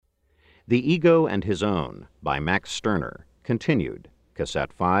The Ego and His Own by Max Stirner, continued,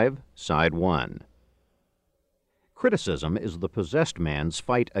 Cassette 5, Side 1. Criticism is the possessed man's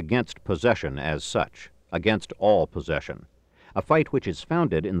fight against possession as such, against all possession, a fight which is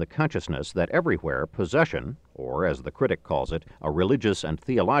founded in the consciousness that everywhere possession, or as the critic calls it, a religious and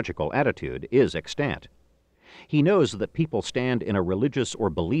theological attitude, is extant. He knows that people stand in a religious or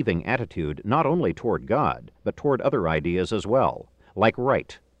believing attitude not only toward God, but toward other ideas as well, like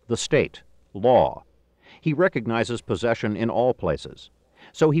right, the state, law. He recognizes possession in all places.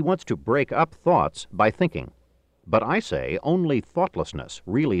 So he wants to break up thoughts by thinking. But I say only thoughtlessness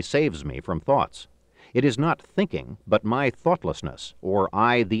really saves me from thoughts. It is not thinking, but my thoughtlessness, or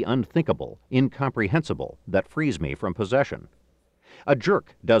I the unthinkable, incomprehensible, that frees me from possession. A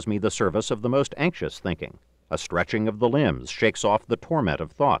jerk does me the service of the most anxious thinking. A stretching of the limbs shakes off the torment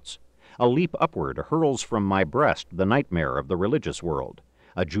of thoughts. A leap upward hurls from my breast the nightmare of the religious world.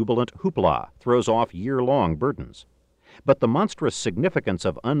 A jubilant hoopla throws off year-long burdens. But the monstrous significance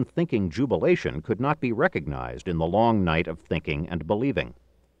of unthinking jubilation could not be recognized in the long night of thinking and believing.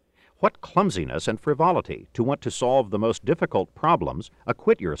 What clumsiness and frivolity to want to solve the most difficult problems,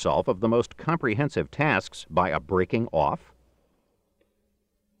 acquit yourself of the most comprehensive tasks by a breaking off?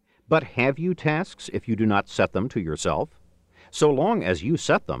 But have you tasks if you do not set them to yourself? So long as you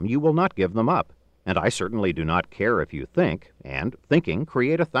set them, you will not give them up. And I certainly do not care if you think, and thinking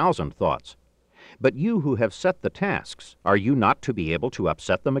create 1,000 thoughts. But you who have set the tasks, are you not to be able to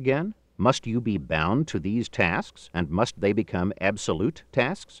upset them again? Must you be bound to these tasks, and must they become absolute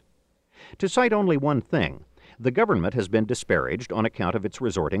tasks? To cite only one thing, the government has been disparaged on account of its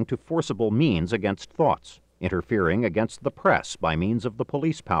resorting to forcible means against thoughts, interfering against the press by means of the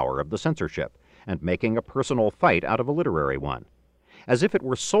police power of the censorship, and making a personal fight out of a literary one. As if it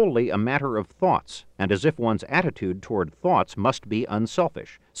were solely a matter of thoughts, and as if one's attitude toward thoughts must be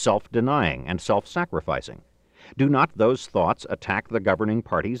unselfish, self-denying, and self-sacrificing. Do not those thoughts attack the governing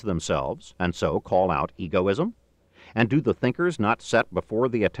parties themselves, and so call out egoism? And do the thinkers not set before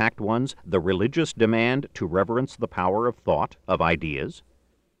the attacked ones the religious demand to reverence the power of thought, of ideas?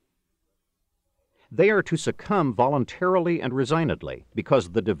 They are to succumb voluntarily and resignedly, because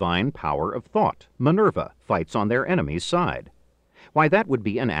the divine power of thought, Minerva, fights on their enemy's side. Why, that would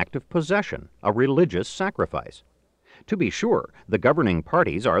be an act of possession, a religious sacrifice. To be sure, the governing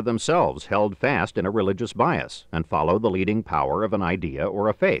parties are themselves held fast in a religious bias, and follow the leading power of an idea or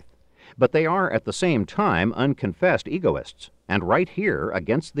a faith. But they are at the same time unconfessed egoists, and right here,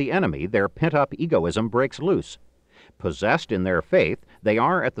 against the enemy, their pent-up egoism breaks loose. Possessed in their faith, they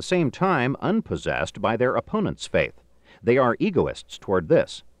are at the same time unpossessed by their opponent's faith. They are egoists toward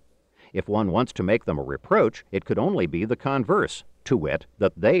this. If one wants to make them a reproach, it could only be the converse, to wit,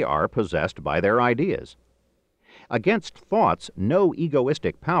 that they are possessed by their ideas. Against thoughts, no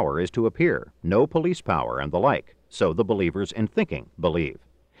egoistic power is to appear, no police power and the like, so the believers in thinking believe.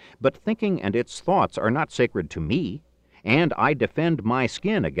 But thinking and its thoughts are not sacred to me, and I defend my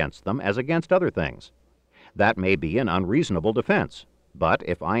skin against them as against other things. That may be an unreasonable defense, but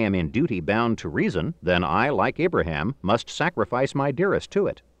if I am in duty bound to reason, then I, like Abraham, must sacrifice my dearest to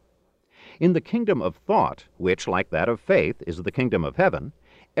it. In the kingdom of thought, which, like that of faith, is the kingdom of heaven,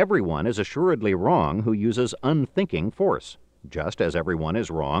 everyone is assuredly wrong who uses unthinking force, just as everyone is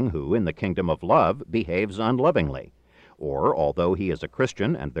wrong who, in the kingdom of love, behaves unlovingly, or, although he is a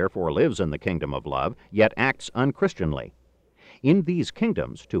Christian and therefore lives in the kingdom of love, yet acts unchristianly. In these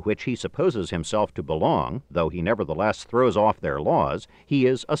kingdoms, to which he supposes himself to belong, though he nevertheless throws off their laws, he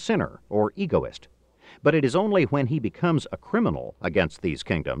is a sinner or egoist. But it is only when he becomes a criminal against these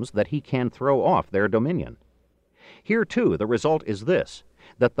kingdoms that he can throw off their dominion. Here, too, the result is this,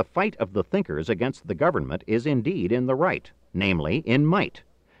 that the fight of the thinkers against the government is indeed in the right, namely in might,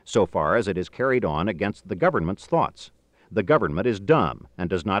 so far as it is carried on against the government's thoughts. The government is dumb and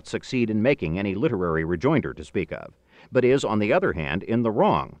does not succeed in making any literary rejoinder to speak of, but is, on the other hand, in the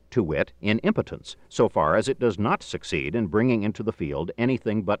wrong, to wit, in impotence, so far as it does not succeed in bringing into the field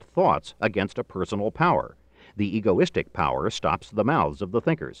anything but thoughts against a personal power. The egoistic power stops the mouths of the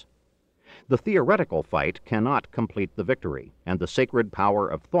thinkers. The theoretical fight cannot complete the victory, and the sacred power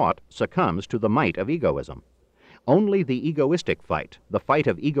of thought succumbs to the might of egoism. Only the egoistic fight, the fight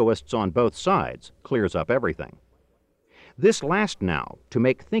of egoists on both sides, clears up everything. This last now, to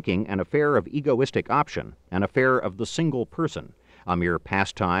make thinking an affair of egoistic option, an affair of the single person, a mere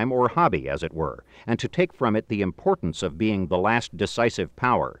pastime or hobby, as it were, and to take from it the importance of being the last decisive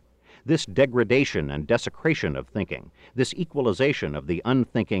power. This degradation and desecration of thinking, this equalization of the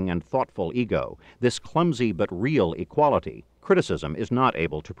unthinking and thoughtful ego, this clumsy but real equality, criticism is not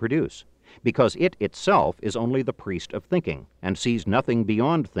able to produce, because it itself is only the priest of thinking, and sees nothing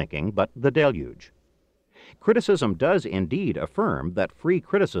beyond thinking but the deluge. Criticism does indeed affirm that free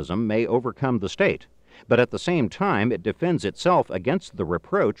criticism may overcome the state, but at the same time it defends itself against the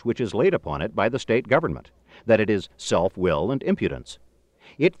reproach which is laid upon it by the state government, that it is self-will and impudence.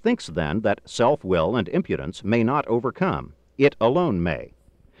 It thinks then that self-will and impudence may not overcome. It alone may.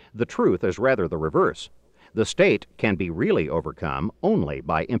 The truth is rather the reverse. The state can be really overcome only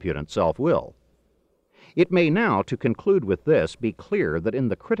by impudent self-will. It may now, to conclude with this, be clear that in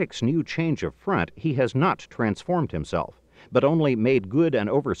the critic's new change of front he has not transformed himself, but only made good an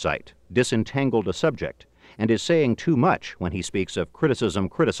oversight, disentangled a subject, and is saying too much when he speaks of criticism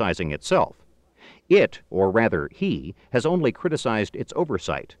criticizing itself. It, or rather he, has only criticized its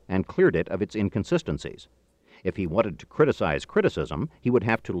oversight and cleared it of its inconsistencies. If he wanted to criticize criticism, he would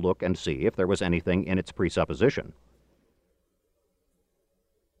have to look and see if there was anything in its presupposition.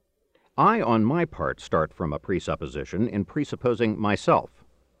 I, on my part, start from a presupposition in presupposing myself.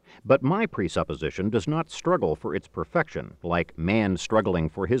 But my presupposition does not struggle for its perfection, like man struggling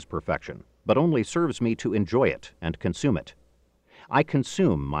for his perfection, but only serves me to enjoy it and consume it. I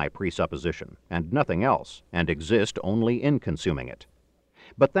consume my presupposition, and nothing else, and exist only in consuming it.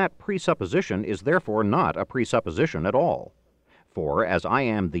 But that presupposition is therefore not a presupposition at all. For, as I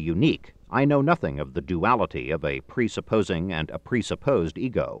am the unique, I know nothing of the duality of a presupposing and a presupposed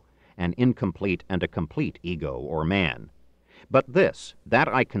ego, an incomplete and a complete ego or man. But this, that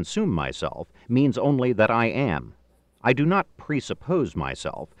I consume myself, means only that I am. I do not presuppose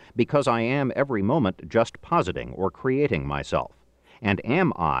myself, because I am every moment just positing or creating myself, and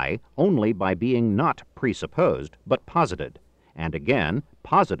am I only by being not presupposed, but posited, and again,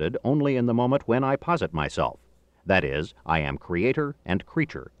 posited only in the moment when I posit myself. That is, I am creator and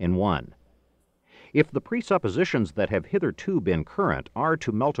creature in one. If the presuppositions that have hitherto been current are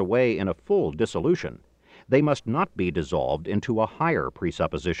to melt away in a full dissolution, they must not be dissolved into a higher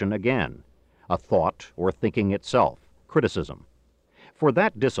presupposition again, a thought or thinking itself, criticism. For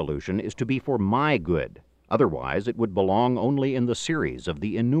that dissolution is to be for my good, otherwise it would belong only in the series of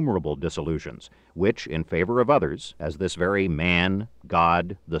the innumerable dissolutions, which, in favor of others, as this very man,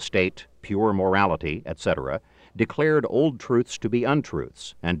 God, the state, pure morality, etc., declared old truths to be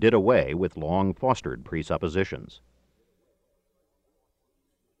untruths, and did away with long-fostered presuppositions.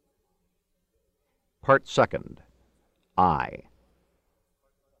 Part Second. I.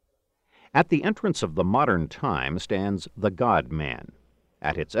 At the entrance of the modern time stands the God-man.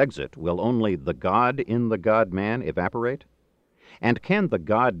 At its exit will only the God in the God-man evaporate? And can the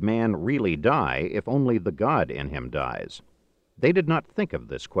God-man really die if only the God in him dies? They did not think of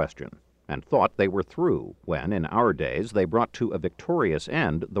this question, and thought they were through when, in our days, they brought to a victorious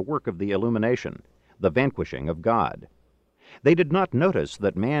end the work of the illumination, the vanquishing of God. They did not notice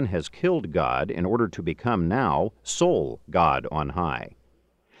that man has killed God in order to become now sole God on high.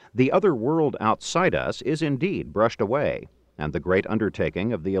 The other world outside us is indeed brushed away, and the great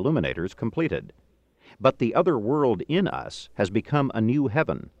undertaking of the illuminators completed. But the other world in us has become a new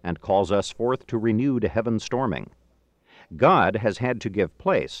heaven, and calls us forth to renewed heaven storming. God has had to give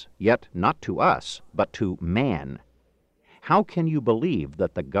place, yet not to us, but to man. How can you believe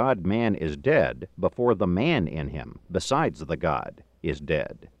that the God-man is dead before the man in him, besides the God, is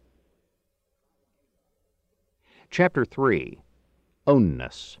dead? Chapter 3.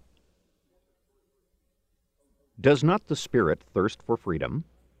 Ownness. Does not the spirit thirst for freedom?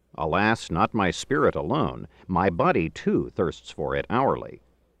 Alas, not my spirit alone, my body too thirsts for it hourly.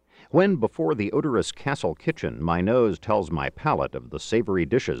 When before the odorous castle kitchen my nose tells my palate of the savory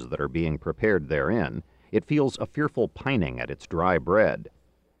dishes that are being prepared therein, it feels a fearful pining at its dry bread.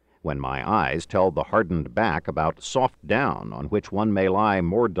 When my eyes tell the hardened back about soft down on which one may lie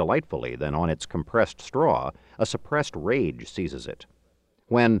more delightfully than on its compressed straw, a suppressed rage seizes it.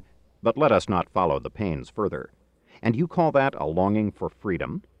 But let us not follow the pains further. And you call that a longing for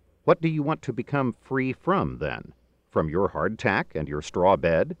freedom? What do you want to become free from, then? From your hardtack and your straw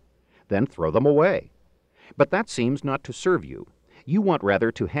bed? Then throw them away. But that seems not to serve you. You want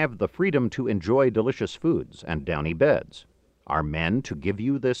rather to have the freedom to enjoy delicious foods and downy beds. Are men to give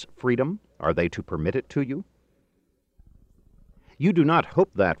you this freedom? Are they to permit it to you? You do not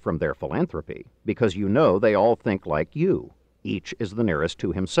hope that from their philanthropy, because you know they all think like you. Each is the nearest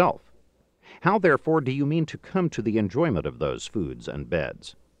to himself. How, therefore, do you mean to come to the enjoyment of those foods and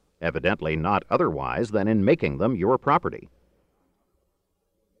beds? Evidently not otherwise than in making them your property.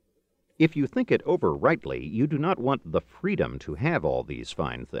 If you think it over rightly, you do not want the freedom to have all these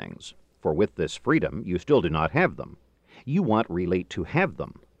fine things, for with this freedom you still do not have them. You want really to have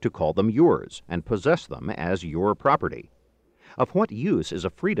them, to call them yours, and possess them as your property. Of what use is a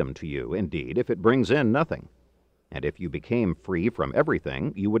freedom to you, indeed, if it brings in nothing? And if you became free from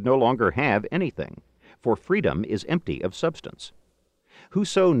everything, you would no longer have anything, for freedom is empty of substance.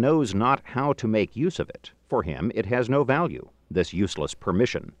 Whoso knows not how to make use of it, for him it has no value, this useless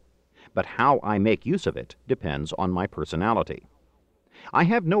permission. But how I make use of it depends on my personality. I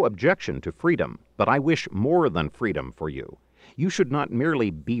have no objection to freedom, but I wish more than freedom for you. You should not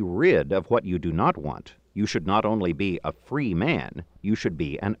merely be rid of what you do not want. You should not only be a free man, you should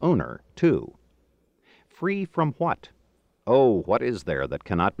be an owner, too. Free from what? Oh, what is there that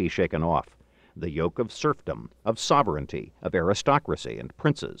cannot be shaken off? The yoke of serfdom, of sovereignty, of aristocracy and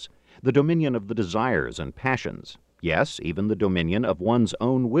princes, the dominion of the desires and passions, yes, even the dominion of one's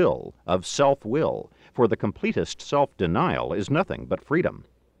own will, of self-will, for the completest self-denial is nothing but freedom.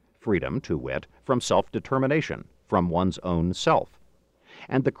 Freedom, to wit, from self-determination, from one's own self.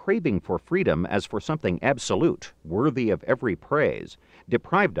 And the craving for freedom as for something absolute, worthy of every praise,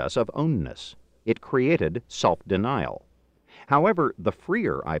 deprived us of ownness. It created self-denial. However, the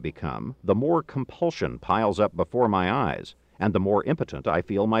freer I become, the more compulsion piles up before my eyes, and the more impotent I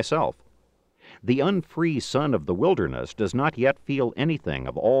feel myself. The unfree son of the wilderness does not yet feel anything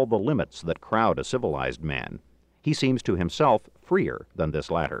of all the limits that crowd a civilized man. He seems to himself freer than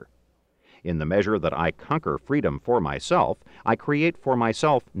this latter. In the measure that I conquer freedom for myself, I create for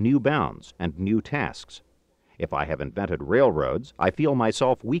myself new bounds and new tasks. If I have invented railroads, I feel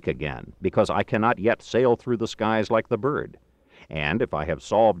myself weak again, because I cannot yet sail through the skies like the bird. And if I have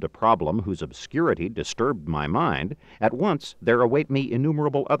solved a problem whose obscurity disturbed my mind, at once there await me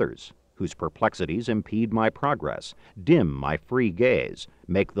innumerable others, whose perplexities impede my progress, dim my free gaze,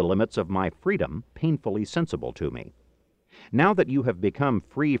 make the limits of my freedom painfully sensible to me. Now that you have become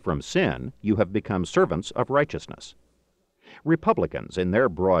free from sin, you have become servants of righteousness. Republicans, in their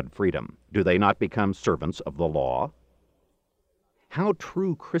broad freedom, do they not become servants of the law? How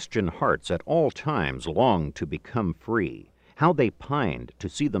true Christian hearts at all times longed to become free, how they pined to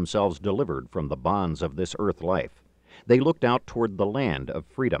see themselves delivered from the bonds of this earth life. They looked out toward the land of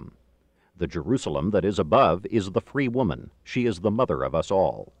freedom. The Jerusalem that is above is the free woman. She is the mother of us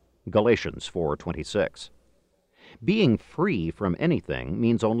all. Galatians 4:26. Being free from anything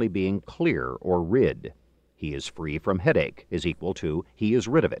means only being clear or rid. He is free from headache is equal to he is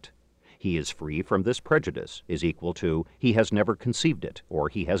rid of it. He is free from this prejudice is equal to he has never conceived it or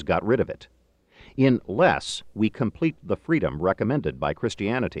he has got rid of it. In less, we complete the freedom recommended by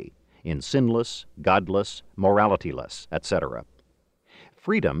Christianity, in sinless, godless, moralityless, etc.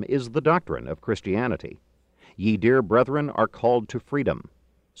 Freedom is the doctrine of Christianity. Ye dear brethren are called to freedom.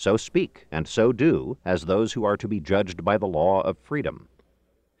 So speak and so do as those who are to be judged by the law of freedom.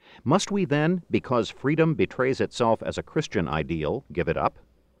 Must we then, because freedom betrays itself as a Christian ideal, give it up?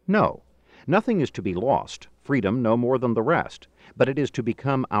 No. Nothing is to be lost, freedom no more than the rest, but it is to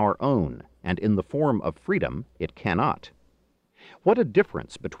become our own, and in the form of freedom it cannot. What a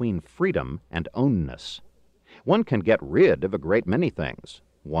difference between freedom and ownness! One can get rid of a great many things.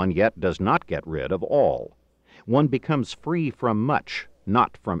 One yet does not get rid of all. One becomes free from much,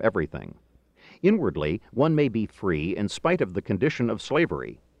 not from everything. Inwardly, one may be free in spite of the condition of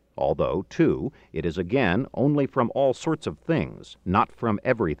slavery, although, too, it is again only from all sorts of things, not from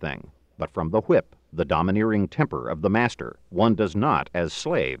everything, but from the whip, the domineering temper of the master. One does not, as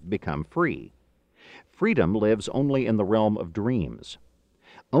slave, become free. Freedom lives only in the realm of dreams.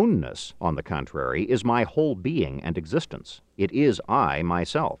 Ownness, on the contrary, is my whole being and existence. It is I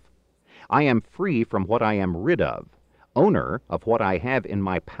myself. I am free from what I am rid of, owner of what I have in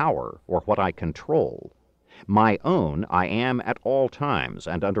my power or what I control. My own I am at all times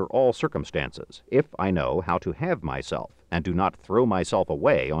and under all circumstances, if I know how to have myself and do not throw myself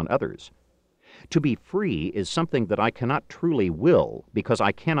away on others. To be free is something that I cannot truly will, because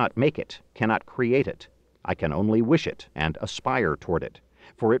I cannot make it, cannot create it. I can only wish it and aspire toward it,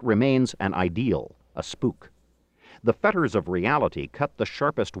 for it remains an ideal, a spook. The fetters of reality cut the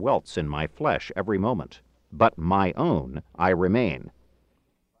sharpest welts in my flesh every moment, but my own I remain.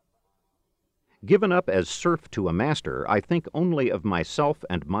 Given up as serf to a master, I think only of myself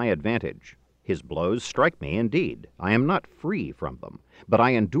and my advantage. His blows strike me indeed. I am not free from them, but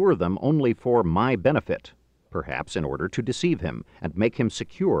I endure them only for my benefit, perhaps in order to deceive him and make him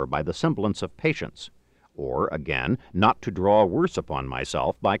secure by the semblance of patience, or, again, not to draw worse upon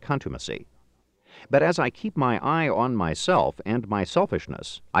myself by contumacy. But as I keep my eye on myself and my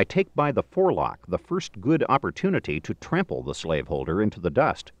selfishness, I take by the forelock the first good opportunity to trample the slaveholder into the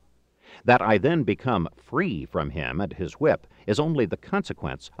dust. That I then become free from him and his whip is only the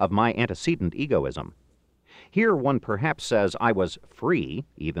consequence of my antecedent egoism. Here one perhaps says I was free,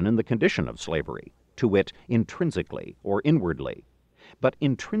 even in the condition of slavery. to wit, intrinsically or inwardly. But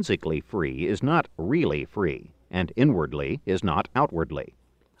intrinsically free is not really free, and inwardly is not outwardly.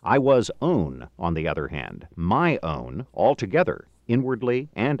 I was own, on the other hand, my own, altogether, inwardly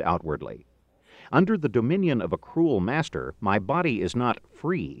and outwardly. Under the dominion of a cruel master, my body is not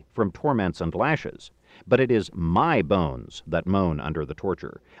free from torments and lashes, but it is my bones that moan under the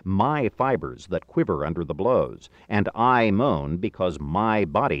torture, my fibers that quiver under the blows, and I moan because my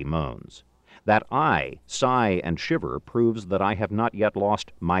body moans. That I sigh and shiver proves that I have not yet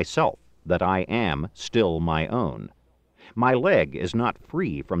lost myself, that I am still my own. My leg is not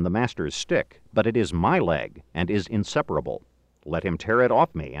free from the master's stick, but it is my leg and is inseparable. Let him tear it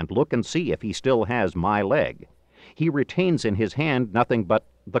off me, and look and see if he still has my leg. He retains in his hand nothing but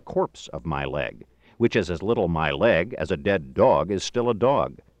the corpse of my leg, which is as little my leg as a dead dog is still a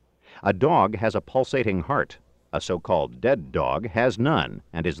dog. A dog has a pulsating heart. A so-called dead dog has none,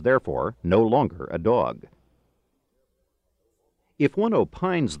 and is therefore no longer a dog. If one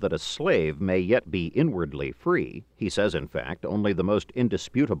opines that a slave may yet be inwardly free, he says, in fact, only the most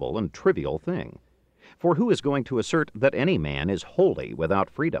indisputable and trivial thing. For who is going to assert that any man is wholly without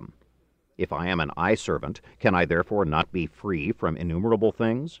freedom? If I am an eye-servant, can I therefore not be free from innumerable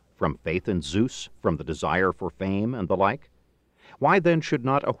things, from faith in Zeus, from the desire for fame, and the like? Why then should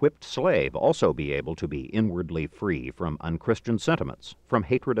not a whipped slave also be able to be inwardly free from unchristian sentiments, from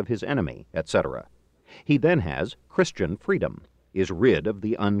hatred of his enemy, etc.? He then has Christian freedom, is rid of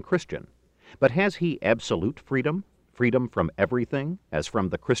the unchristian. But has he absolute freedom? Freedom from everything, as from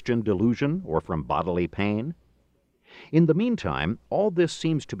the Christian delusion or from bodily pain? In the meantime, all this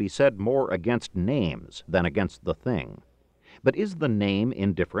seems to be said more against names than against the thing. But is the name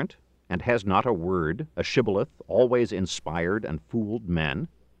indifferent? And has not a word, a shibboleth, always inspired and fooled men?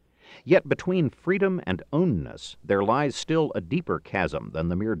 Yet between freedom and ownness there lies still a deeper chasm than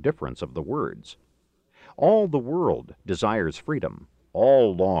the mere difference of the words. All the world desires freedom,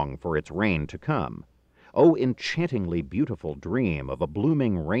 all long for its reign to come. O enchantingly beautiful dream of a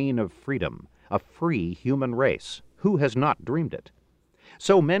blooming reign of freedom, a free human race! Who has not dreamed it?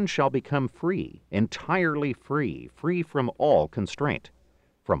 So men shall become free, entirely free, free from all constraint.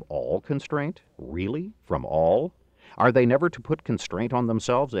 From all constraint? Really? From all? Are they never to put constraint on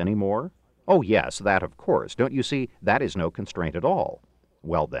themselves any more? Oh yes, that of course. Don't you see, that is no constraint at all.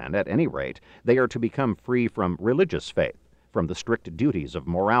 Well then, at any rate, they are to become free from religious faith, from the strict duties of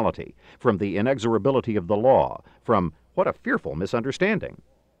morality, from the inexorability of the law, from what a fearful misunderstanding!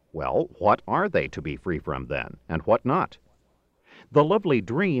 Well, what are they to be free from then, and what not? The lovely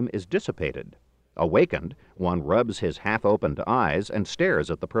dream is dissipated. Awakened, one rubs his half-opened eyes and stares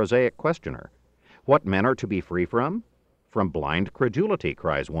at the prosaic questioner. What men are to be free from? From blind credulity,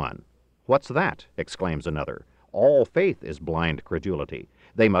 cries one. What's that? Exclaims another. All faith is blind credulity.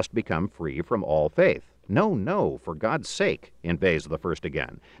 They must become free from all faith. No, no, for God's sake, inveighs the first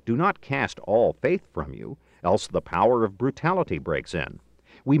again. Do not cast all faith from you, else the power of brutality breaks in.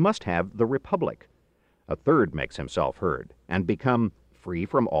 We must have the republic. A third makes himself heard, and become free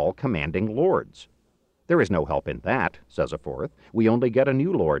from all commanding lords. There is no help in that, says a fourth. We only get a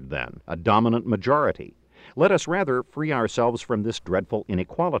new lord then, a dominant majority. Let us rather free ourselves from this dreadful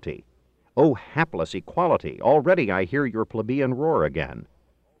inequality. O hapless equality! Already I hear your plebeian roar again.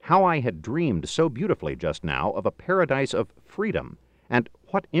 How I had dreamed so beautifully just now of a paradise of freedom, and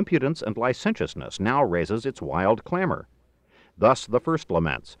what impudence and licentiousness now raises its wild clamor. Thus the first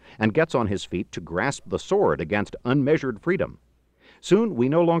laments, and gets on his feet to grasp the sword against unmeasured freedom. Soon we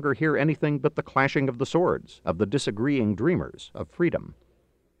no longer hear anything but the clashing of the swords, of the disagreeing dreamers of freedom.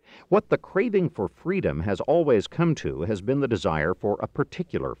 What the craving for freedom has always come to has been the desire for a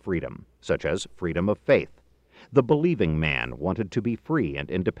particular freedom, such as freedom of faith. The believing man wanted to be free and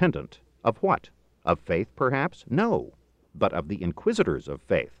independent. Of what? Of faith, perhaps? No, but of the inquisitors of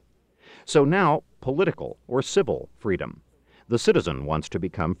faith. So now, political or civil freedom. The citizen wants to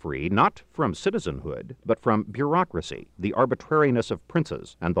become free not from citizenhood, but from bureaucracy, the arbitrariness of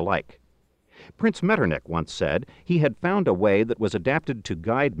princes, and the like. Prince Metternich once said he had found a way that was adapted to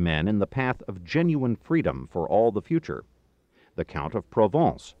guide men in the path of genuine freedom for all the future. The Count of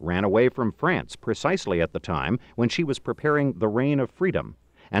Provence ran away from France precisely at the time when she was preparing the reign of freedom,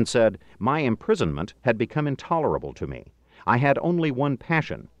 and said, "My imprisonment had become intolerable to me. I had only one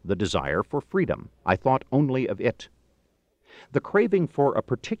passion, the desire for freedom. I thought only of it." The craving for a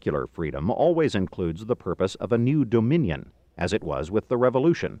particular freedom always includes the purpose of a new dominion, as it was with the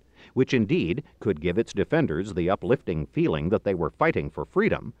Revolution, which indeed could give its defenders the uplifting feeling that they were fighting for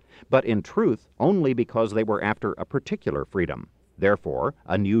freedom, but in truth only because they were after a particular freedom, therefore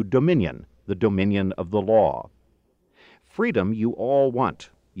a new dominion, the dominion of the law. Freedom you all want.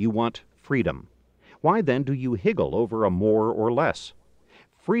 You want freedom. Why then do you higgle over a more or less?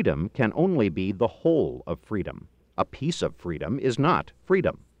 Freedom can only be the whole of freedom. A piece of freedom is not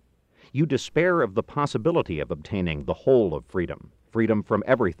freedom. You despair of the possibility of obtaining the whole of freedom, freedom from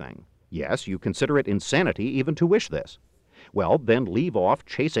everything. Yes, you consider it insanity even to wish this. Well, then leave off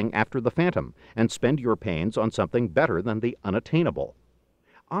chasing after the phantom, and spend your pains on something better than the unattainable.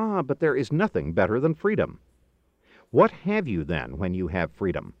 Ah, but there is nothing better than freedom. What have you then when you have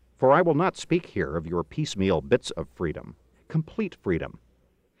freedom? For I will not speak here of your piecemeal bits of freedom. Complete freedom.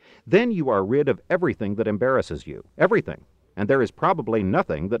 Then you are rid of everything that embarrasses you, everything, and there is probably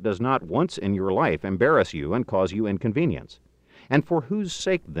nothing that does not once in your life embarrass you and cause you inconvenience. And for whose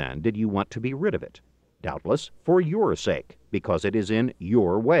sake, then, did you want to be rid of it? Doubtless for your sake, because it is in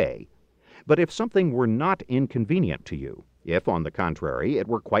your way. But if something were not inconvenient to you, if, on the contrary, it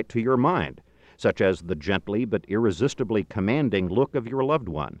were quite to your mind, such as the gently but irresistibly commanding look of your loved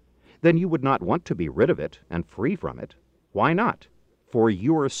one, then you would not want to be rid of it and free from it. Why not? For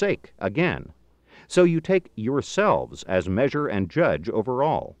your sake, again. So you take yourselves as measure and judge over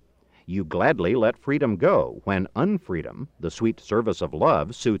all. You gladly let freedom go when unfreedom, the sweet service of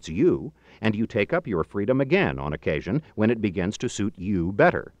love, suits you, and you take up your freedom again on occasion when it begins to suit you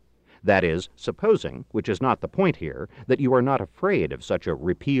better. That is, supposing, which is not the point here, that you are not afraid of such a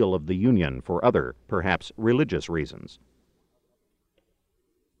repeal of the Union for other, perhaps religious reasons.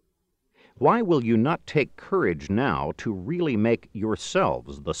 Why will you not take courage now to really make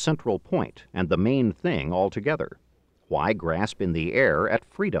yourselves the central point and the main thing altogether? Why grasp in the air at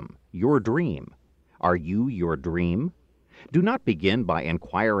freedom, your dream? Are you your dream? Do not begin by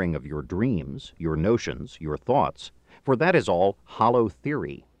inquiring of your dreams, your notions, your thoughts, for that is all hollow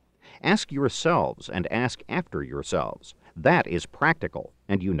theory. Ask yourselves and ask after yourselves. That is practical,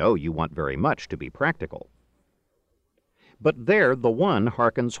 and you know you want very much to be practical. But there the one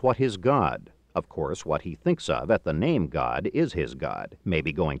hearkens what his God. Of course, what he thinks of at the name God is his God, may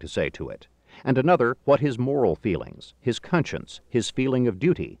be going to say to it. And another what his moral feelings, his conscience, his feeling of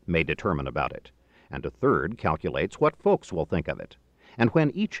duty may determine about it. And a third calculates what folks will think of it. And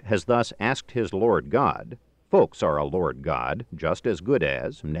when each has thus asked his Lord God, folks are a Lord God just as good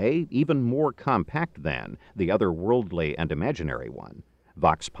as, nay, even more compact than, the other worldly and imaginary one,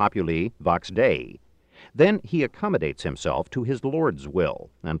 vox populi, vox Dei. Then he accommodates himself to his Lord's will,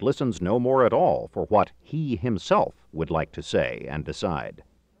 and listens no more at all for what he himself would like to say and decide.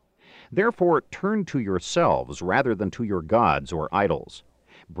 Therefore turn to yourselves rather than to your gods or idols.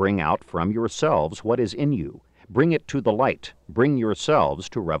 Bring out from yourselves what is in you. Bring it to the light. Bring yourselves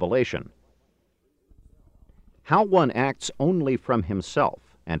to revelation. How one acts only from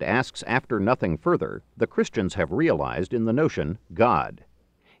himself and asks after nothing further, the Christians have realized in the notion God.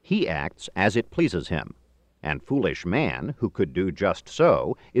 He acts as it pleases him, and foolish man, who could do just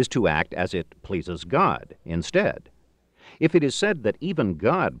so, is to act as it pleases God instead. If it is said that even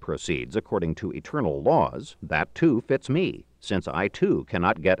God proceeds according to eternal laws, that too fits me, since I too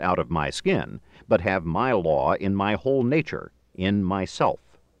cannot get out of my skin, but have my law in my whole nature, in myself.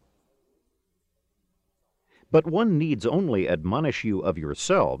 But one needs only admonish you of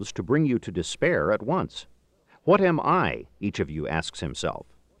yourselves to bring you to despair at once. What am I, each of you asks himself?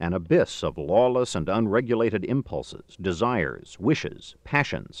 An abyss of lawless and unregulated impulses, desires, wishes,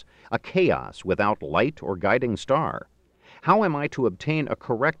 passions, a chaos without light or guiding star. How am I to obtain a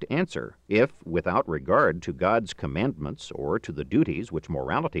correct answer if, without regard to God's commandments or to the duties which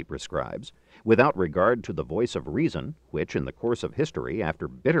morality prescribes, without regard to the voice of reason, which in the course of history, after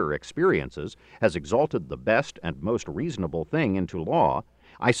bitter experiences, has exalted the best and most reasonable thing into law,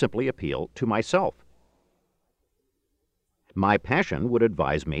 I simply appeal to myself? My passion would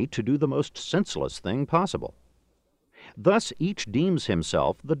advise me to do the most senseless thing possible. Thus each deems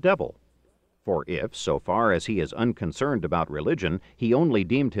himself the devil. For if, so far as he is unconcerned about religion, he only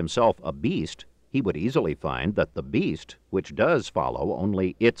deemed himself a beast, he would easily find that the beast, which does follow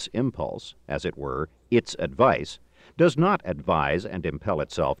only its impulse, as it were, its advice, does not advise and impel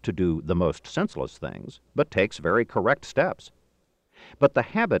itself to do the most senseless things, but takes very correct steps. But the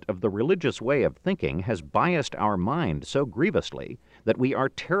habit of the religious way of thinking has biased our mind so grievously that we are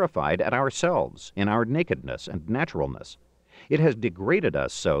terrified at ourselves in our nakedness and naturalness. It has degraded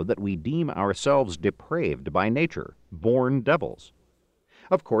us so that we deem ourselves depraved by nature, born devils.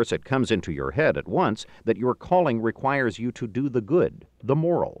 Of course, it comes into your head at once that your calling requires you to do the good, the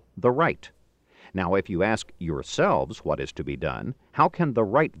moral, the right. Now, if you ask yourselves what is to be done, how can the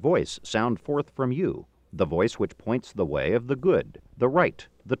right voice sound forth from you, the voice which points the way of the good, the right,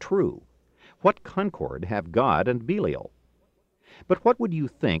 the true? What concord have God and Belial? But what would you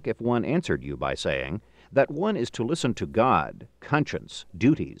think if one answered you by saying, That one is to listen to God, conscience,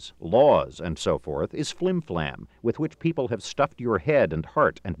 duties, laws, and so forth is flim-flam, with which people have stuffed your head and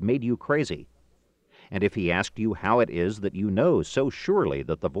heart and made you crazy. And if he asked you how it is that you know so surely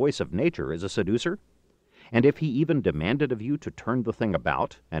that the voice of nature is a seducer, and if he even demanded of you to turn the thing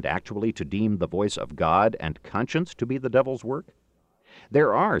about, and actually to deem the voice of God and conscience to be the devil's work?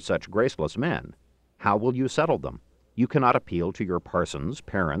 There are such graceless men. How will you settle them? You cannot appeal to your parsons,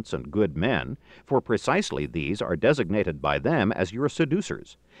 parents, and good men, for precisely these are designated by them as your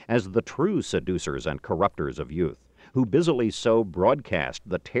seducers, as the true seducers and corrupters of youth, who busily sow broadcast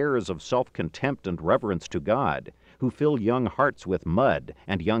the tares of self-contempt and reverence to God, who fill young hearts with mud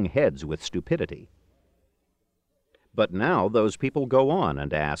and young heads with stupidity. But now those people go on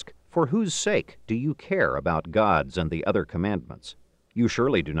and ask, for whose sake do you care about God's and the other commandments? You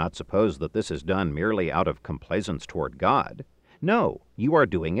surely do not suppose that this is done merely out of complaisance toward God. No, you are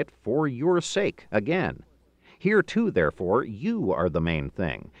doing it for your sake again. Here too, therefore, you are the main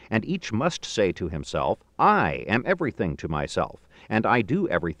thing, and each must say to himself, I am everything to myself, and I do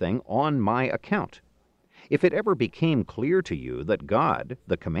everything on my account. If it ever became clear to you that God,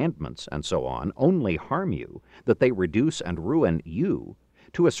 the commandments, and so on, only harm you, that they reduce and ruin you,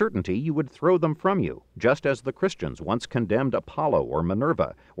 to a certainty you would throw them from you, just as the Christians once condemned Apollo or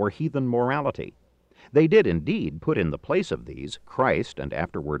Minerva or heathen morality. They did indeed put in the place of these Christ and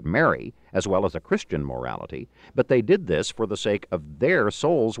afterward Mary, as well as a Christian morality, but they did this for the sake of their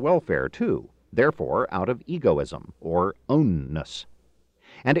soul's welfare too, therefore out of egoism or ownness.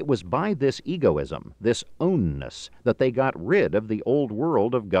 And it was by this egoism, this ownness, that they got rid of the old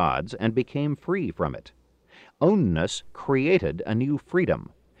world of gods and became free from it. Ownness created a new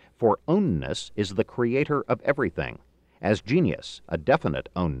freedom, for ownness is the creator of everything, as genius, a definite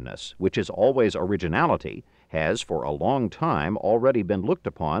ownness, which is always originality, has for a long time already been looked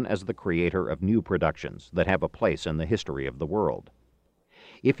upon as the creator of new productions that have a place in the history of the world.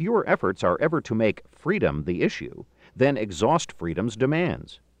 If your efforts are ever to make freedom the issue, then exhaust freedom's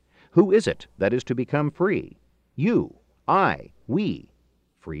demands. Who is it that is to become free? You, I, we.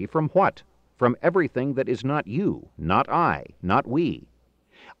 Free from what? From everything that is not you, not I, not we.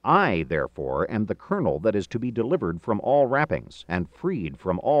 I, therefore, am the kernel that is to be delivered from all wrappings, and freed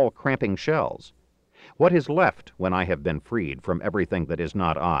from all cramping shells. What is left when I have been freed from everything that is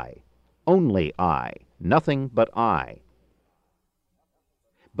not I? Only I, nothing but I.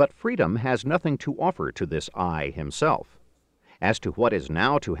 But freedom has nothing to offer to this I himself. As to what is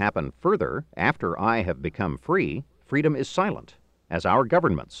now to happen further, after I have become free, freedom is silent. As our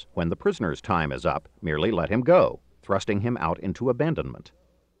governments, when the prisoner's time is up, merely let him go, thrusting him out into abandonment.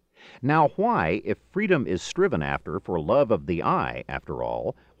 Now why, if freedom is striven after for love of the I, after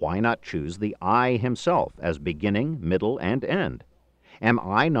all, why not choose the I himself as beginning, middle, and end? Am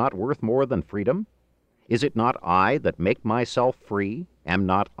I not worth more than freedom? Is it not I that make myself free? Am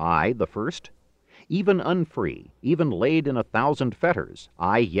not I the first? Even unfree, even laid in 1,000 fetters,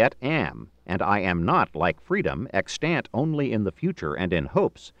 I yet am, and I am not, like freedom, extant only in the future and in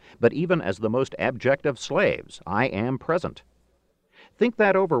hopes, but even as the most abject of slaves, I am present. Think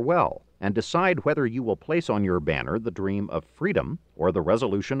that over well, and decide whether you will place on your banner the dream of freedom or the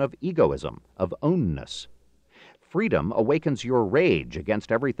resolution of egoism, of ownness. Freedom awakens your rage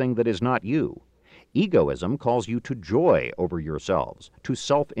against everything that is not you. Egoism calls you to joy over yourselves, to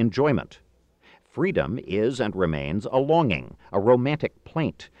self-enjoyment. Freedom is and remains a longing, a romantic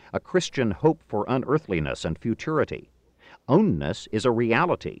plaint, a Christian hope for unearthliness and futurity. Ownness is a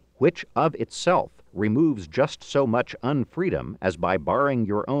reality which of itself removes just so much unfreedom as by barring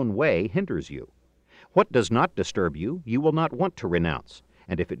your own way hinders you. What does not disturb you, you will not want to renounce,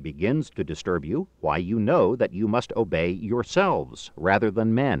 and if it begins to disturb you, why you know that you must obey yourselves rather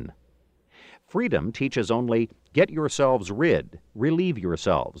than men. Freedom teaches only, get yourselves rid, relieve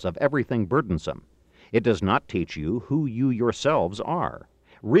yourselves of everything burdensome. It does not teach you who you yourselves are.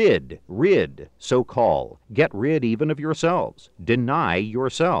 Rid, so call, get rid even of yourselves, deny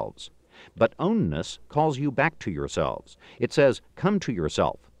yourselves. But ownness calls you back to yourselves. It says, come to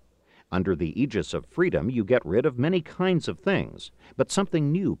yourself. Under the aegis of freedom you get rid of many kinds of things, but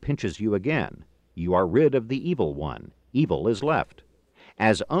something new pinches you again. You are rid of the evil one. Evil is left.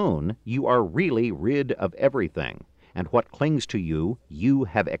 As own, you are really rid of everything, and what clings to you, you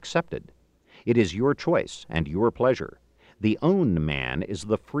have accepted. It is your choice and your pleasure. The own man is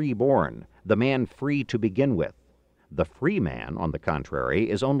the free-born, the man free to begin with. The free man, on the contrary,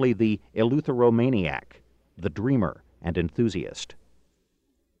 is only the eleutheromaniac, the dreamer and enthusiast.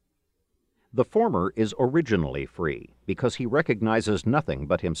 The former is originally free, because he recognizes nothing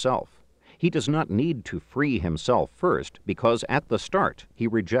but himself. He does not need to free himself first, because at the start he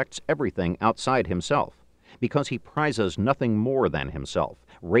rejects everything outside himself. because he prizes nothing more than himself,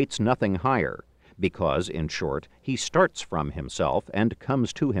 rates nothing higher, because, in short, he starts from himself and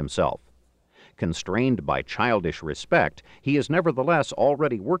comes to himself. Constrained by childish respect, he is nevertheless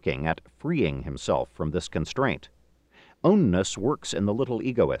already working at freeing himself from this constraint. Ownness works in the little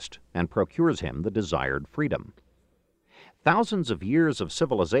egoist and procures him the desired freedom. Thousands of years of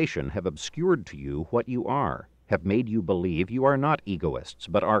civilization have obscured to you what you are, have made you believe you are not egoists,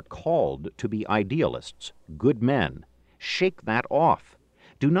 but are called to be idealists, good men. Shake that off.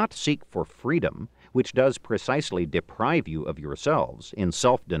 Do not seek for freedom, which does precisely deprive you of yourselves in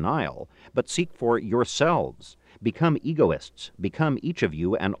self-denial, but seek for yourselves. Become egoists. Become each of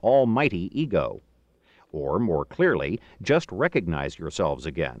you an almighty ego. Or, more clearly, just recognize yourselves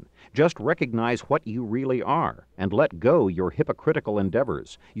again. Just recognize what you really are, and let go your hypocritical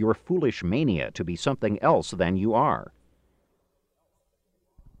endeavors, your foolish mania to be something else than you are.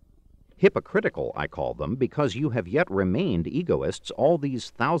 Hypocritical, I call them, because you have yet remained egoists all these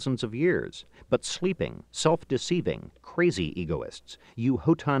thousands of years, but sleeping, self-deceiving, crazy egoists, you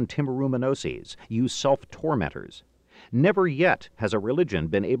hotan timorumenoses, you self-tormentors. Never yet has a religion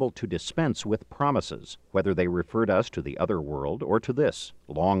been able to dispense with promises, whether they referred us to the other world or to this,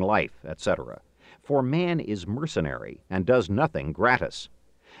 long life, etc. For man is mercenary and does nothing gratis.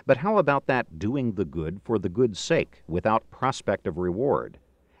 But how about that doing the good for the good's sake, without prospect of reward?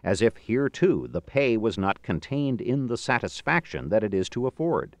 As if here, too, the pay was not contained in the satisfaction that it is to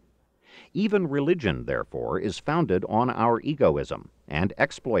afford. Even religion, therefore, is founded on our egoism, and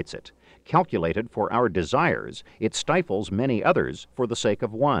exploits it. Calculated for our desires, it stifles many others for the sake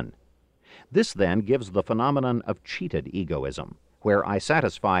of one. This, then, gives the phenomenon of cheated egoism, where I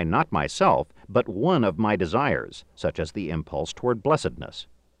satisfy not myself, but one of my desires, such as the impulse toward blessedness.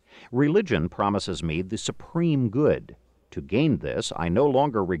 Religion promises me the supreme good. To gain this, I no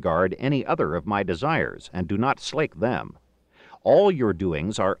longer regard any other of my desires, and do not slake them. All your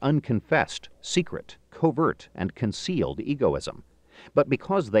doings are unconfessed, secret, covert, and concealed egoism. But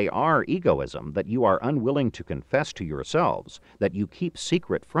because they are egoism that you are unwilling to confess to yourselves, that you keep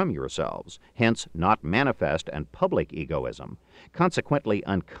secret from yourselves, hence not manifest and public egoism, consequently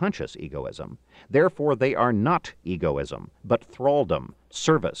unconscious egoism, therefore they are not egoism, but thraldom,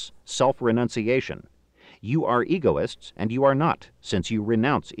 service, self-renunciation. You are egoists, and you are not, since you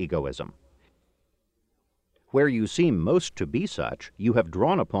renounce egoism. Where you seem most to be such, you have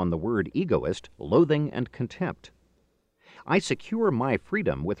drawn upon the word egoist loathing and contempt. I secure my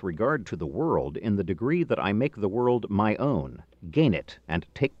freedom with regard to the world in the degree that I make the world my own, gain it, and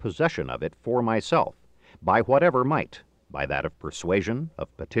take possession of it for myself, by whatever might, by that of persuasion,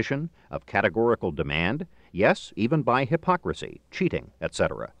 of petition, of categorical demand, yes, even by hypocrisy, cheating,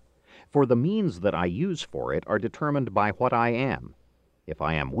 etc. For the means that I use for it are determined by what I am. If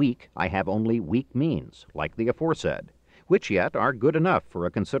I am weak, I have only weak means, like the aforesaid, which yet are good enough for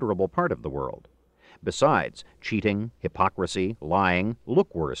a considerable part of the world. Besides, cheating, hypocrisy, lying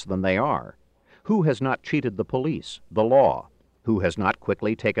look worse than they are. Who has not cheated the police, the law? Who has not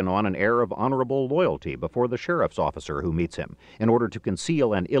quickly taken on an air of honorable loyalty before the sheriff's officer who meets him, in order to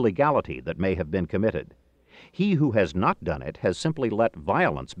conceal an illegality that may have been committed? He who has not done it has simply let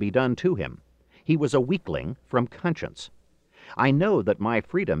violence be done to him. He was a weakling from conscience. I know that my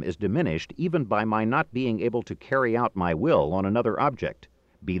freedom is diminished even by my not being able to carry out my will on another object,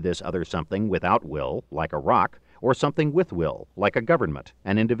 be this other something without will, like a rock, or something with will, like a government,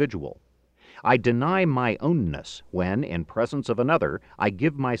 an individual. I deny my ownness when, in presence of another, I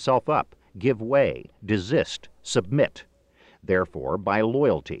give myself up, give way, desist, submit. Therefore, by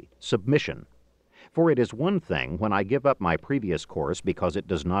loyalty, submission. For it is one thing when I give up my previous course because it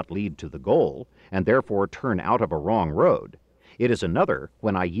does not lead to the goal, and therefore turn out of a wrong road. It is another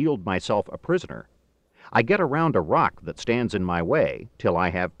when I yield myself a prisoner. I get around a rock that stands in my way till I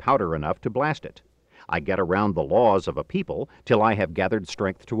have powder enough to blast it. I get around the laws of a people till I have gathered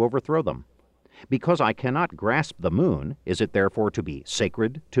strength to overthrow them. Because I cannot grasp the moon, is it therefore to be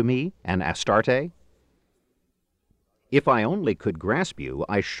sacred to me, an Astarte? If I only could grasp you,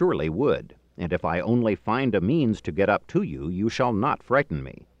 I surely would. And if I only find a means to get up to you, you shall not frighten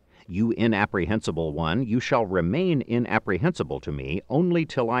me. You inapprehensible one, you shall remain inapprehensible to me only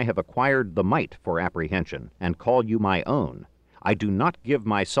till I have acquired the might for apprehension, and call you my own. I do not give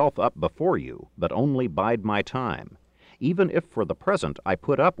myself up before you, but only bide my time. Even if for the present I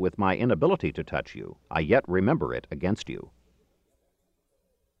put up with my inability to touch you, I yet remember it against you.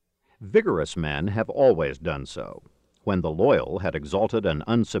 Vigorous men have always done so. When the loyal had exalted an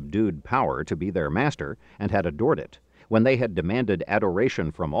unsubdued power to be their master, and had adored it, when they had demanded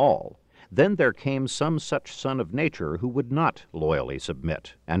adoration from all, Then there came some such son of nature who would not loyally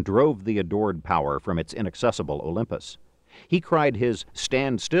submit, and drove the adored power from its inaccessible Olympus. He cried his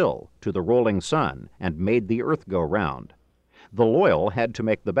 "Stand still" to the rolling sun, and made the earth go round. The loyal had to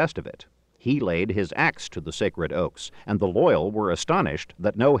make the best of it. He laid his axe to the sacred oaks, and the loyal were astonished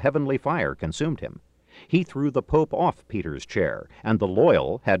that no heavenly fire consumed him. He threw the Pope off Peter's chair, and the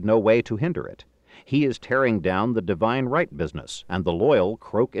loyal had no way to hinder it. He is tearing down the divine right business, and the loyal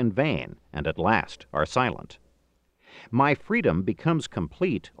croak in vain, and at last are silent. My freedom becomes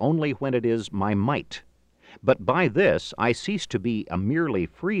complete only when it is my might. But by this I cease to be a merely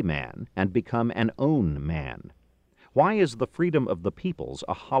free man, and become an own man. Why is the freedom of the peoples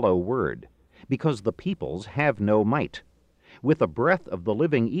a hollow word? Because the peoples have no might. With a breath of the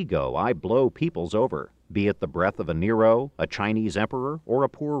living ego I blow peoples over, be it the breath of a Nero, a Chinese emperor, or a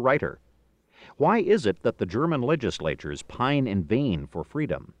poor writer. Why is it that the German legislatures pine in vain for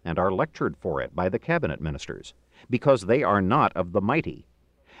freedom, and are lectured for it by the cabinet ministers? Because they are not of the mighty.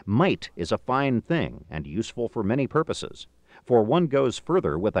 Might is a fine thing, and useful for many purposes, for one goes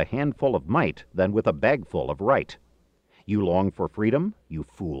further with a handful of might than with a bagful of right. You long for freedom, you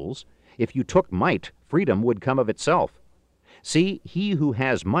fools. If you took might, freedom would come of itself. See, he who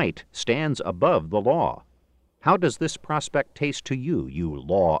has might stands above the law. How does this prospect taste to you, you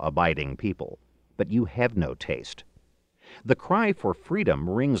law-abiding people? But you have no taste. The cry for freedom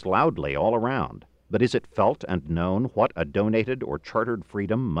rings loudly all around, but is it felt and known what a donated or chartered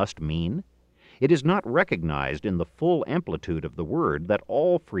freedom must mean? It is not recognized in the full amplitude of the word that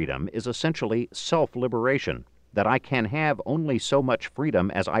all freedom is essentially self-liberation, that I can have only so much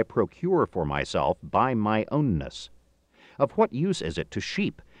freedom as I procure for myself by my ownness. Of what use is it to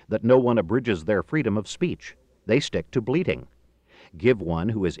sheep that no one abridges their freedom of speech? They stick to bleating. Give one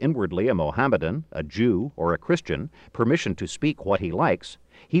who is inwardly a Mohammedan, a Jew, or a Christian permission to speak what he likes,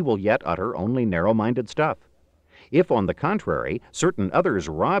 he will yet utter only narrow-minded stuff. If, on the contrary, certain others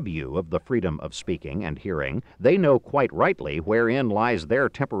rob you of the freedom of speaking and hearing, they know quite rightly wherein lies their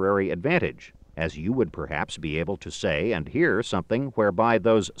temporary advantage, as you would perhaps be able to say and hear something whereby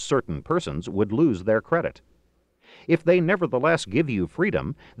those certain persons would lose their credit. If they nevertheless give you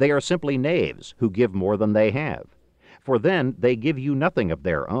freedom, they are simply knaves who give more than they have. For then they give you nothing of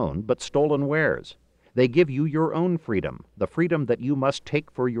their own but stolen wares. They give you your own freedom, the freedom that you must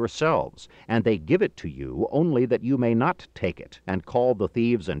take for yourselves, and they give it to you only that you may not take it, and call the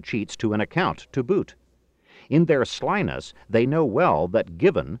thieves and cheats to an account to boot. In their slyness they know well that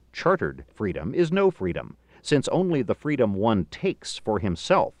given, chartered freedom is no freedom, since only the freedom one takes for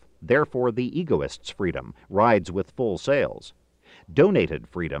himself, therefore the egoist's freedom, rides with full sails. Donated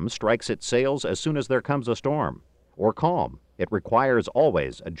freedom strikes its sails as soon as there comes a storm, or calm. It requires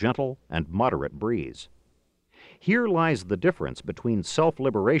always a gentle and moderate breeze. Here lies the difference between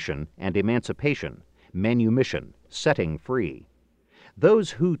self-liberation and emancipation, manumission, setting free.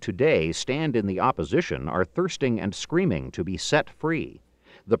 Those who today stand in the opposition are thirsting and screaming to be set free.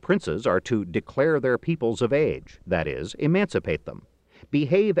 The princes are to declare their peoples of age, that is, emancipate them.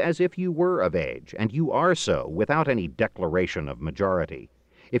 Behave as if you were of age, and you are so, without any declaration of majority.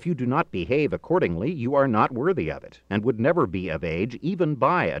 If you do not behave accordingly, you are not worthy of it, and would never be of age even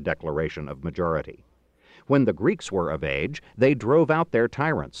by a declaration of majority. When the Greeks were of age, they drove out their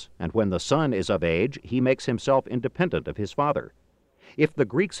tyrants, and when the son is of age, he makes himself independent of his father. If the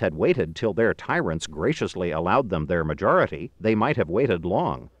Greeks had waited till their tyrants graciously allowed them their majority, they might have waited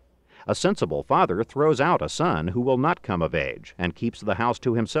long. A sensible father throws out a son who will not come of age, and keeps the house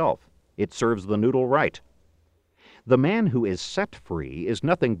to himself. It serves the noodle right. The man who is set free is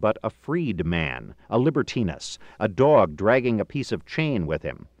nothing but a freed man, a libertinus, a dog dragging a piece of chain with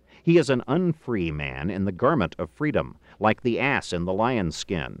him. He is an unfree man in the garment of freedom, like the ass in the lion's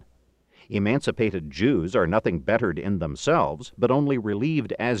skin. Emancipated Jews are nothing bettered in themselves, but only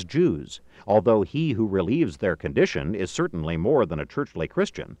relieved as Jews, although he who relieves their condition is certainly more than a churchly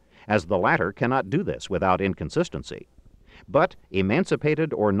Christian, as the latter cannot do this without inconsistency. But,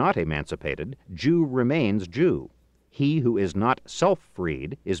 emancipated or not emancipated, Jew remains Jew. He who is not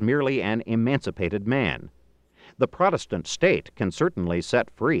self-freed is merely an emancipated man. The Protestant state can certainly set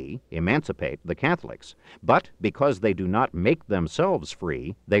free, emancipate the Catholics, but because they do not make themselves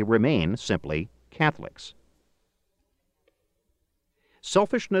free, they remain simply Catholics.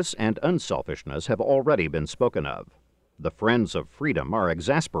 Selfishness and unselfishness have already been spoken of. The friends of freedom are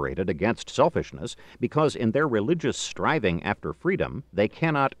exasperated against selfishness because in their religious striving after freedom, they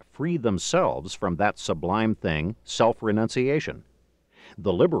cannot free themselves from that sublime thing, self-renunciation.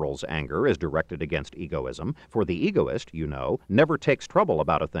 The liberal's anger is directed against egoism, for the egoist, you know, never takes trouble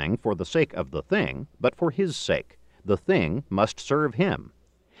about a thing for the sake of the thing, but for his sake. The thing must serve him.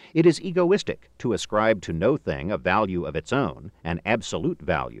 It is egoistic to ascribe to no thing a value of its own, an absolute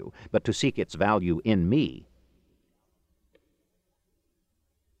value, but to seek its value in me.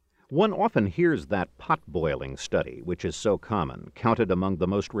 One often hears that pot-boiling study, which is so common, counted among the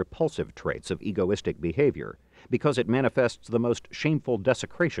most repulsive traits of egoistic behavior, because it manifests the most shameful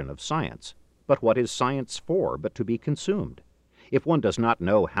desecration of science. But what is science for but to be consumed? If one does not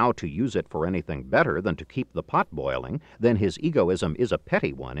know how to use it for anything better than to keep the pot boiling, then his egoism is a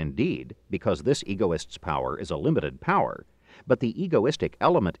petty one indeed, because this egoist's power is a limited power. But the egoistic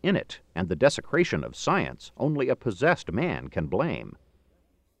element in it and the desecration of science only a possessed man can blame.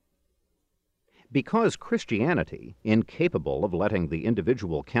 Because Christianity, incapable of letting the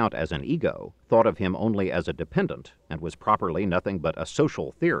individual count as an ego, thought of him only as a dependent, and was properly nothing but a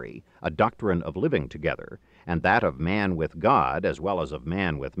social theory, a doctrine of living together, and that of man with God as well as of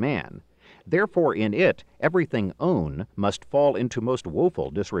man with man, therefore in it everything own must fall into most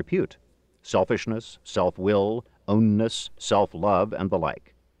woeful disrepute: selfishness, self-will, ownness, self-love, and the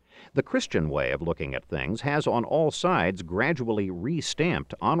like. The Christian way of looking at things has on all sides gradually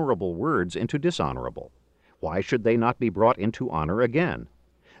re-stamped honorable words into dishonorable. Why should they not be brought into honor again?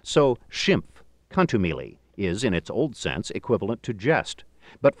 So schimpf, contumely, is in its old sense equivalent to jest,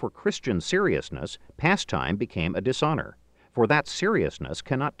 but for Christian seriousness, pastime became a dishonor, for that seriousness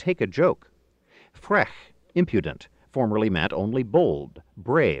cannot take a joke. Frech, impudent, formerly meant only bold,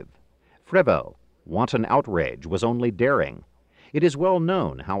 brave. Frevel, wanton outrage, was only daring. It is well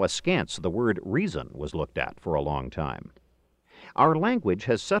known how askance the word reason was looked at for a long time. Our language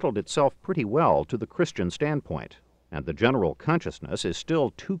has settled itself pretty well to the Christian standpoint, and the general consciousness is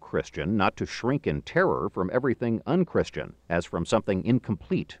still too Christian not to shrink in terror from everything unchristian, as from something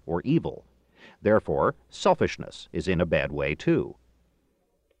incomplete or evil. Therefore, selfishness is in a bad way too.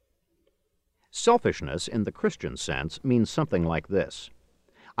 Selfishness in the Christian sense means something like this: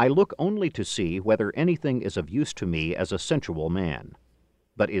 I look only to see whether anything is of use to me as a sensual man.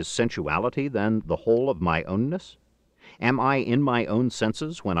 But is sensuality, then, the whole of my ownness? Am I in my own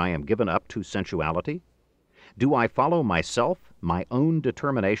senses when I am given up to sensuality? Do I follow myself, my own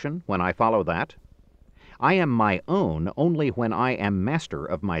determination, when I follow that? I am my own only when I am master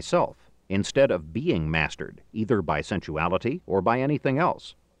of myself, instead of being mastered, either by sensuality or by anything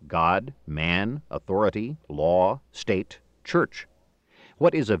else: God, man, authority, law, state, church.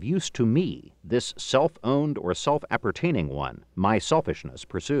 What is of use to me, this self-owned or self-appertaining one, my selfishness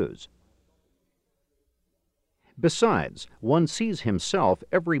pursues. Besides, one sees himself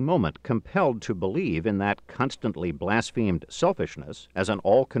every moment compelled to believe in that constantly blasphemed selfishness as an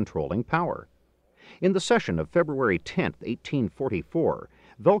all-controlling power. In the session of February 10, 1844,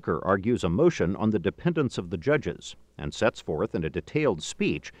 Welcker argues a motion on the dependence of the judges, and sets forth in a detailed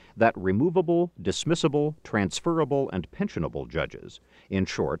speech that removable, dismissible, transferable, and pensionable judges, in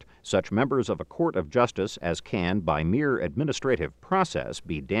short, such members of a court of justice as can, by mere administrative process,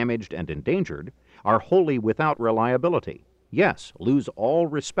 be damaged and endangered, are wholly without reliability, yes, lose all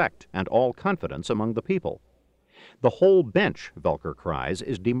respect and all confidence among the people. The whole bench, Welcker cries,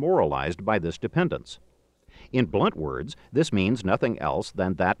 is demoralized by this dependence. In blunt words, this means nothing else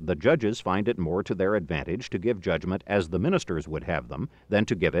than that the judges find it more to their advantage to give judgment as the ministers would have them than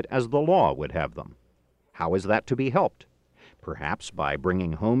to give it as the law would have them. How is that to be helped? Perhaps by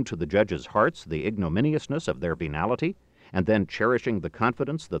bringing home to the judges' hearts the ignominiousness of their venality, and then cherishing the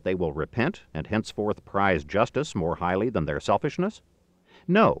confidence that they will repent and henceforth prize justice more highly than their selfishness?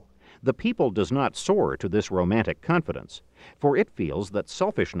 No. The people does not soar to this romantic confidence, for it feels that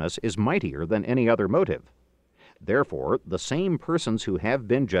selfishness is mightier than any other motive. Therefore, the same persons who have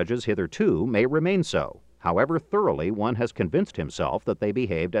been judges hitherto may remain so, however thoroughly one has convinced himself that they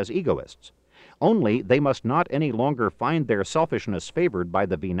behaved as egoists. Only they must not any longer find their selfishness favored by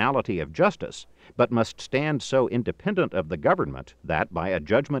the venality of justice, but must stand so independent of the government that, by a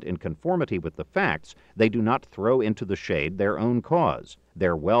judgment in conformity with the facts, they do not throw into the shade their own cause,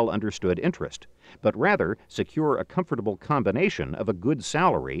 their well-understood interest, but rather secure a comfortable combination of a good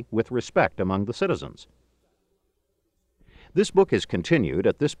salary with respect among the citizens. This book is continued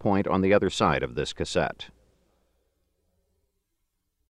at this point on the other side of this cassette.